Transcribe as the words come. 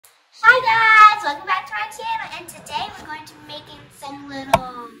Hi guys, welcome back to our channel, and today we're going to be making some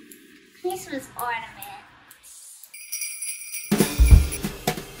little Christmas ornaments.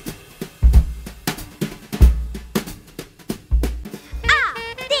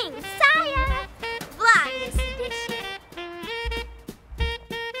 Things Siah Vlogmas edition.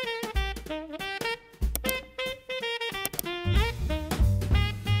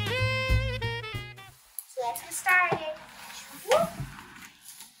 So let's get started.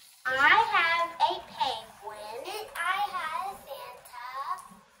 I have a penguin. I have Santa.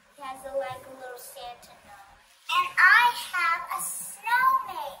 He has a little Santa nose. And I have a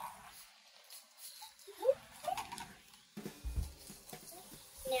snowman.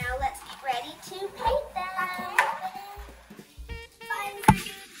 Now let's get ready to paint them.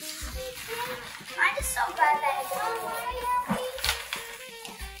 Mine is so bad that it's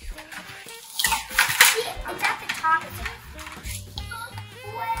it's at the top.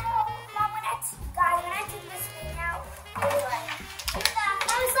 Well, Mom, when I took this thing out, I was like, that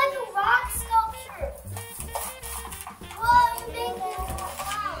was like a rock sculpture. Whoa, you made it.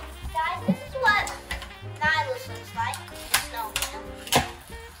 Guys, this is what Nyla's looks like. Snowman.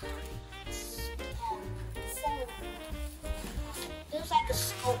 It looks like a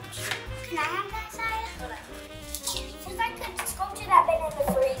sculpture. Can I have that, Siah? Since I could sculpture that been in the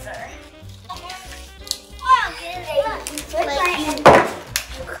freezer. Oh, get it.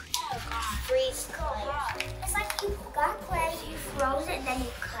 Freeze clay. It's like you got clay, you froze it, then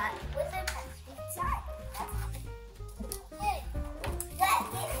you cut with a pencil inside. Okay. Let's get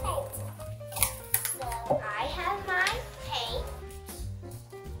paint. So I have my paint.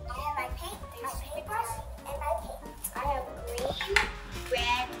 I have my paintbrush, and my paint. I have green,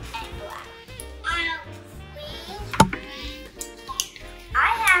 red, and black. I have green, red. I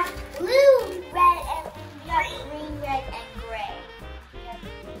have blue, red, and green, red, and gray. We have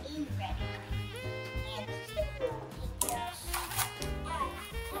green, red, and pink.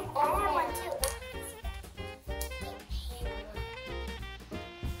 I have one too.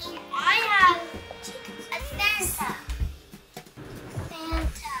 And I have a Santa.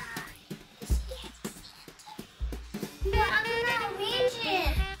 No, I'm gonna arrange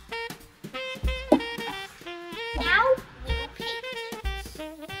it. Now we will paint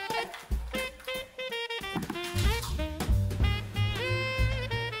it.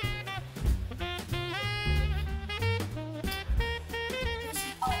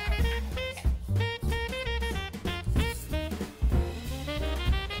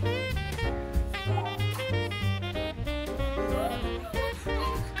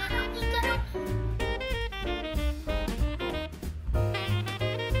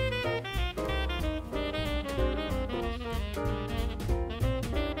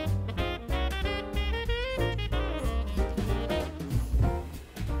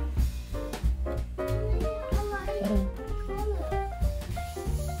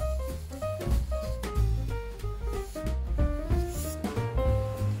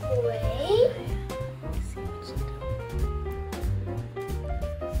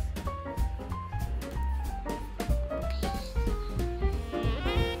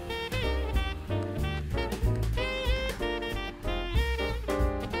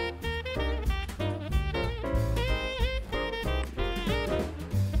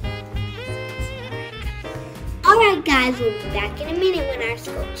 Alright guys, we'll be back in a minute when our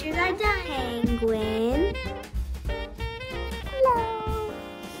sculptures are done. Penguin. Hello.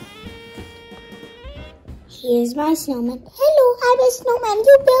 Here's my snowman. Hello, I'm a snowman.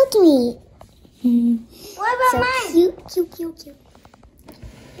 You built me. What about mine? Cute.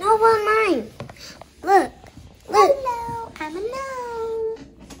 No, what about mine? Look. Hello, I'm a gnome.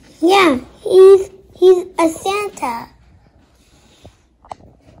 Yeah, he's a Santa.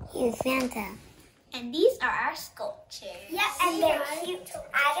 He's Santa. And these are our sculptures. Yeah, and they're cute.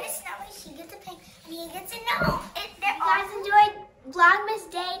 I get a snowy, she gets a pink, and he gets a gnome. You guys enjoyed Vlogmas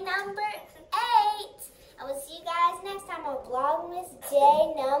day number 8. I will see you guys next time on Vlogmas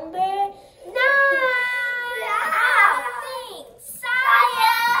day number 9.